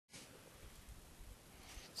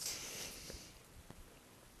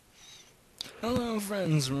Hello,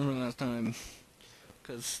 friends. Remember last time?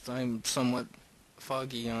 Because I'm somewhat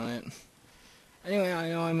foggy on it. Anyway, I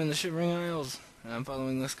know I'm in the Shivering Isles, and I'm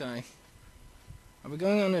following this guy. Are we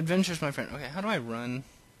going on adventures, my friend? Okay, how do I run?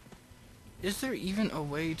 Is there even a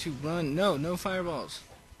way to run? No, no fireballs.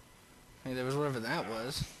 Hey, there was whatever that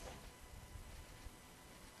was.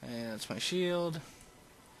 Hey, that's my shield.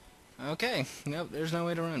 Okay, nope, there's no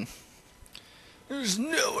way to run. There's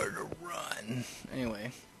nowhere to run.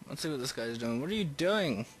 Anyway, let's see what this guy's doing. What are you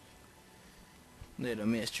doing? Little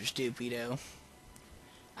Mr. Stupido.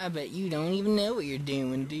 I bet you don't even know what you're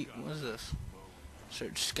doing, do you? What is this?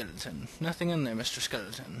 Search skeleton. Nothing in there, Mr.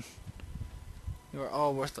 Skeleton. You are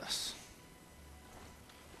all worthless.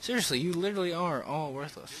 Seriously, you literally are all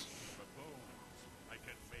worthless.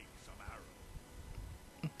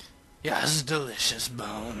 Yes, delicious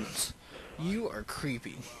bones. You are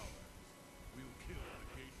creepy.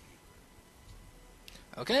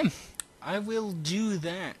 Okay, I will do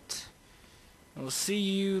that. I will see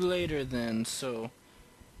you later then, so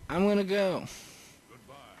I'm gonna go.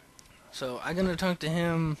 So I'm gonna talk to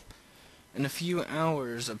him in a few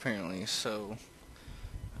hours apparently, so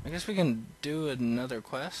I guess we can do another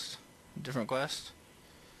quest? A different quest?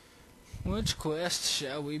 Which quest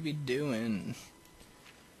shall we be doing?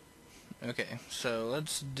 Okay, so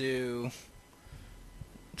let's do,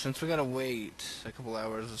 since we gotta wait a couple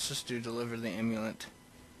hours, let's just do deliver the amulet.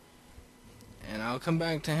 And I'll come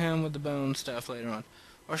back to him with the bone stuff later on.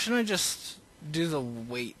 Or should I just do the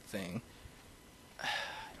wait thing? I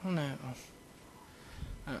don't know.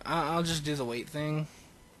 I'll just do the wait thing.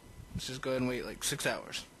 Let's just go ahead and wait like 6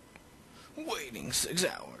 hours. Waiting 6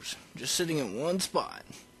 hours. Just sitting in one spot.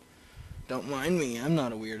 Don't mind me, I'm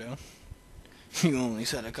not a weirdo. You only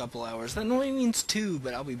said a couple hours. That only means 2,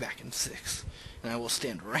 but I'll be back in 6. And I will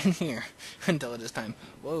stand right here until it is time.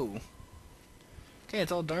 Whoa. Okay,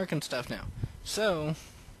 it's all dark and stuff now. So,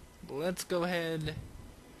 let's go ahead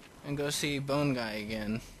and go see Bone Guy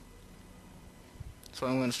again. So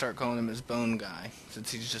I'm going to start calling him his Bone Guy,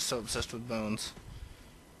 since he's just so obsessed with bones.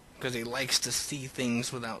 Because he likes to see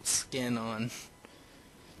things without skin on.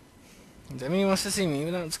 Does that mean he wants to see me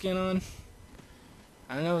without skin on?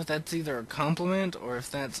 I don't know if that's either a compliment or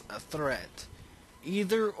if that's a threat.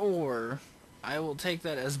 Either or, I will take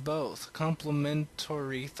that as both.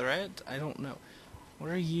 Complimentary threat? I don't know. What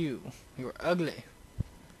are you? You're ugly.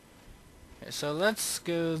 Okay, so let's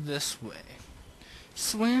go this way.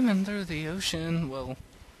 Swimming through the ocean, well,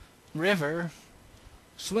 river.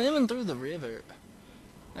 Swimming through the river.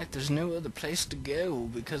 Like there's no other place to go,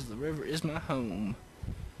 because the river is my home.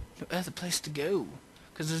 No other place to go,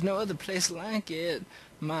 because there's no other place like it.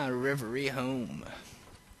 My rivery home.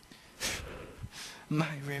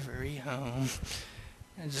 My rivery home.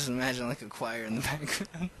 I just imagine like a choir in the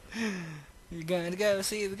background. You're going to go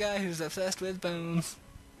see the guy who's obsessed with bones.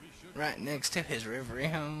 Right next to his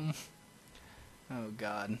rivery home. Oh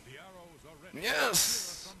God.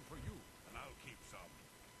 Yes!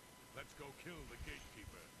 Let's go kill the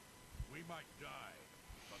Gatekeeper. We might die,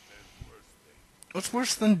 but there's worse things. What's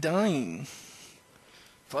worse than dying?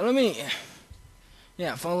 Follow me.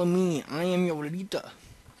 Yeah, follow me. I am your leader.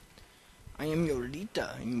 I am your leader,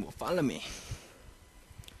 and you will follow me.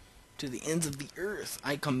 To the ends of the earth.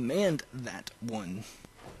 I command that one.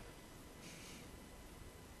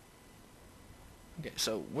 Okay,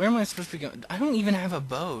 so where am I supposed to be going? I don't even have a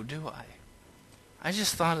bow, do I? I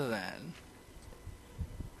just thought of that.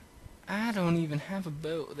 I don't even have a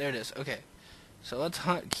bow. There it is. Okay. So let's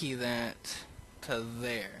hotkey that to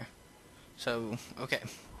there. So, okay.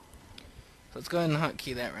 So let's go ahead and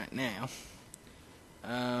hotkey that right now.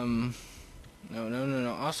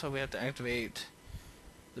 No. Also, we have to activate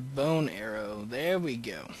the bone arrow. There we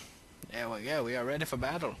go. There we go. We are ready for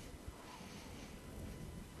battle.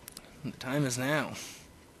 The time is now.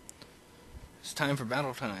 It's time for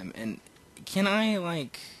battle time. And can I,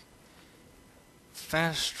 like,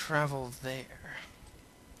 fast travel there?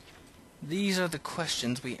 These are the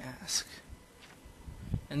questions we ask.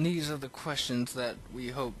 And these are the questions that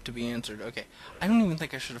we hope to be answered. Okay, I don't even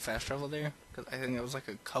think I should have fast traveled there, because I think I was like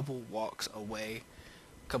a couple walks away.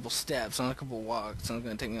 A couple steps, not a couple walks. So it's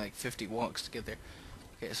going to take me like 50 walks to get there.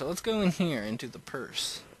 Okay, so let's go in here into the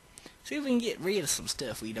purse. See if we can get rid of some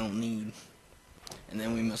stuff we don't need. And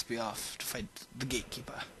then we must be off to fight the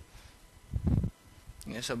Gatekeeper.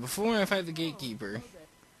 Yeah, so before I fight the Gatekeeper,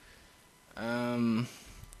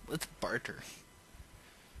 let's barter.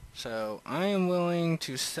 So, I am willing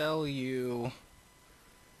to sell you,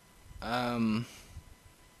 this,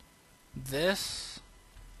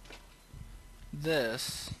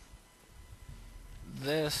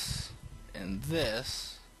 and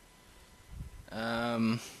this,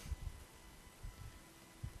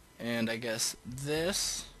 And I guess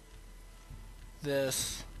this,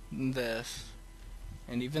 this, this,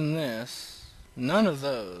 and even this. None of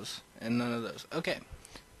those, and none of those. Okay.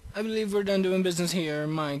 I believe we're done doing business here,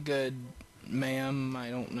 my good ma'am. I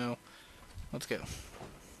don't know. Let's go.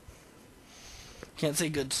 Can't say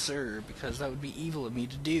good sir, because that would be evil of me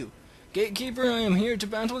to do. Gatekeeper, I am here to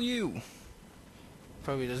battle you.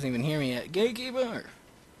 Probably doesn't even hear me yet. Gatekeeper,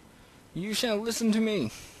 you shall listen to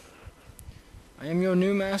me. I am your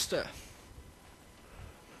new master.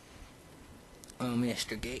 Oh,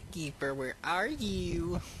 Mr. Gatekeeper, where are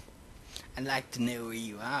you? I'd like to know where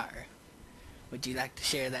you are. Would you like to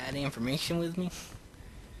share that information with me?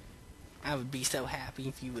 I would be so happy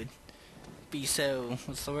if you would be so,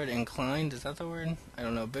 what's the word, inclined? Is that the word? I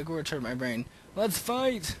don't know. Big words hurt my brain. Let's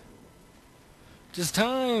fight! Just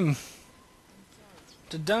time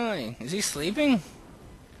to die. Is he sleeping?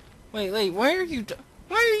 Wait, why are you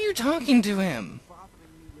talking to him?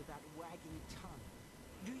 Bothering me with that wagging tongue.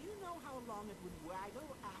 Do you know how long it would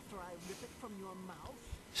waggle after I rip it from your mouth?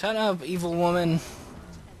 Shut up, evil woman.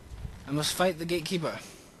 I must fight the gatekeeper.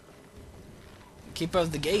 Keeper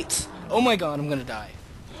of the gates. Oh my god, I'm gonna die.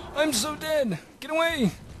 I'm so dead. Get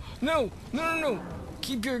away. No.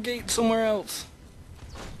 Keep your gate somewhere else.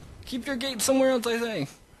 Keep your gate somewhere else, I say.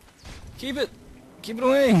 Keep it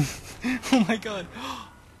away. Oh my god.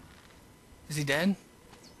 Is he dead?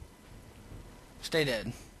 Stay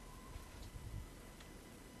dead.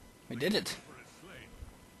 We did it.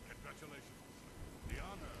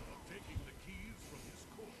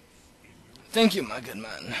 Thank you, my good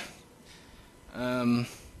man.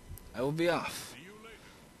 I will be off.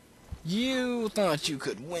 You thought you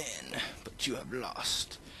could win, but you have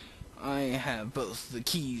lost. I have both the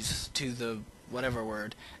keys to the whatever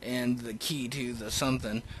word and the key to the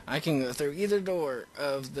something. I can go through either door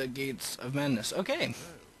of the gates of madness. Okay.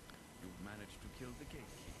 You've managed to kill the gatekeeper.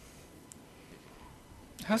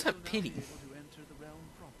 How's that pity? Able to enter the realm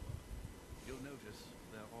proper. You'll notice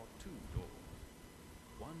there are two doors.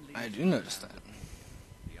 One leads I do to notice the that. land of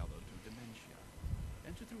myth, the other to dementia.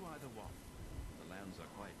 Enter through either one. The lands are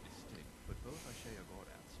quite distinct, but both are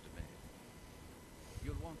Sheogorath's domain.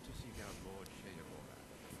 You'll want to seek out Lord Sheogorath.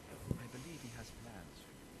 I believe he has plans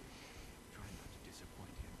for you. Try not to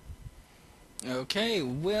disappoint him. Okay,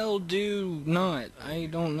 will do not. I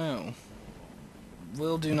don't know.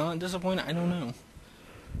 Will do not disappoint? I don't know.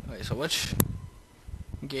 Okay, so which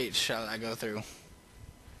gate shall I go through?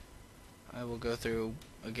 I will go through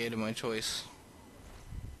a gate of my choice.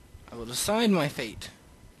 I will decide my fate.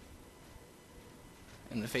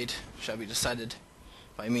 And the fate shall be decided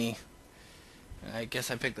by me. And I guess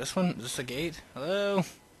I picked this one. Is this a gate? Hello?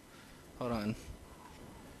 Hold on.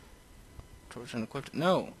 Torch and equipped.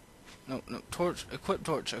 No. Torch. Equip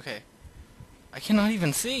torch. Okay. I cannot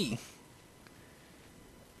even see.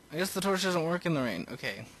 I guess the torch doesn't work in the rain.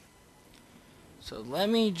 Okay. So let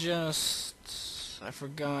me just... I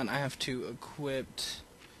forgot I have to equip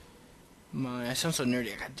my... I sound so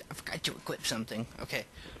nerdy. I forgot to equip something. Okay.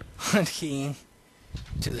 Hotkey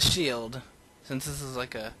to the shield. Since this is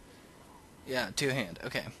like a... Yeah, two-hand.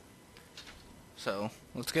 Okay. So,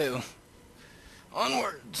 let's go.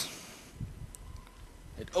 Onwards!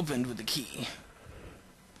 It opened with the key.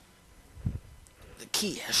 The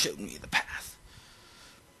key has shown me the path.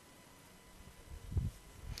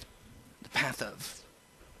 The path of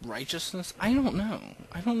righteousness? I don't know.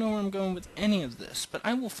 I don't know where I'm going with any of this, but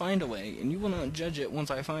I will find a way, and you will not judge it once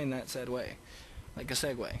I find that said way. Like a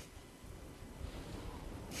segue.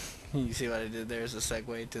 You see what I did there is a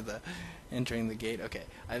segue to the entering the gate. Okay,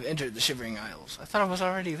 I've entered the Shivering Isles. I thought I was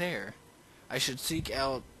already there. I should seek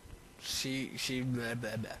out... She blah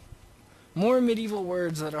blah blah. More medieval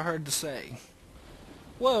words that are hard to say.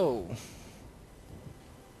 Whoa.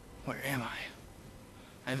 Where am I?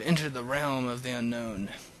 I've entered the realm of the unknown.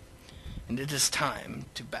 And it is time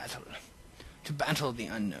to battle. To battle the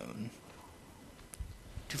unknown.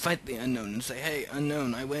 To fight the unknown and say, hey,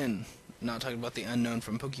 unknown, I win. Not talking about the unknown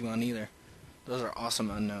from Pokemon either. Those are awesome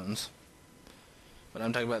unknowns. But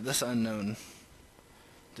I'm talking about this unknown.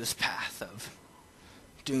 This path of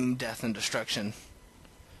doom, death, and destruction.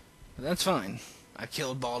 But that's fine. I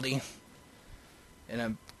killed Baldy. And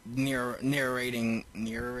I'm narrating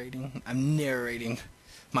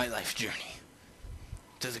my life journey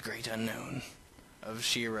to the great unknown of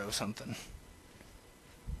Shiro something.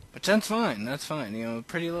 But that's fine, You know,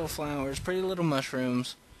 pretty little flowers, pretty little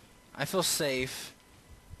mushrooms. I feel safe.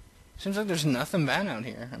 Seems like there's nothing bad out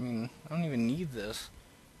here. I mean, I don't even need this.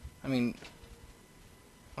 I mean,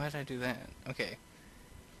 why did I do that? Okay.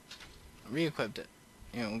 Re-equipped it.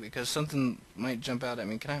 You know, because something might jump out at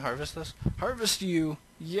me. Can I harvest this? Harvest you!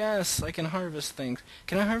 Yes, I can harvest things.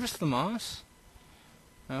 Can I harvest the moss?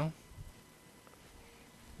 No?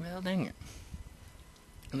 Well, dang it.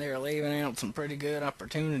 And they were leaving out some pretty good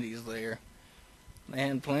opportunities there. They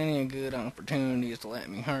had plenty of good opportunities to let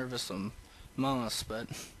me harvest some moss, but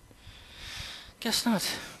guess not.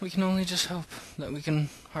 We can only just hope that we can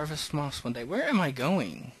harvest moss one day. Where am I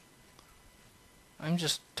going? I'm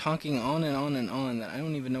just talking on and on and on that I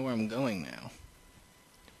don't even know where I'm going now.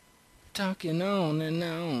 Talking on, and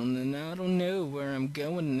I don't know where I'm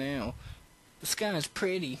going now. The sky's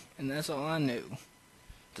pretty, and that's all I know.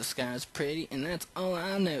 The sky's pretty, and that's all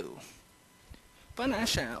I know. But I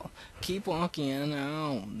shall keep walking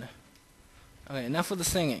on. Okay, enough with the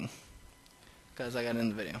singing, because I got in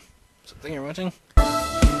the video. So thank you for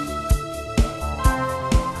watching.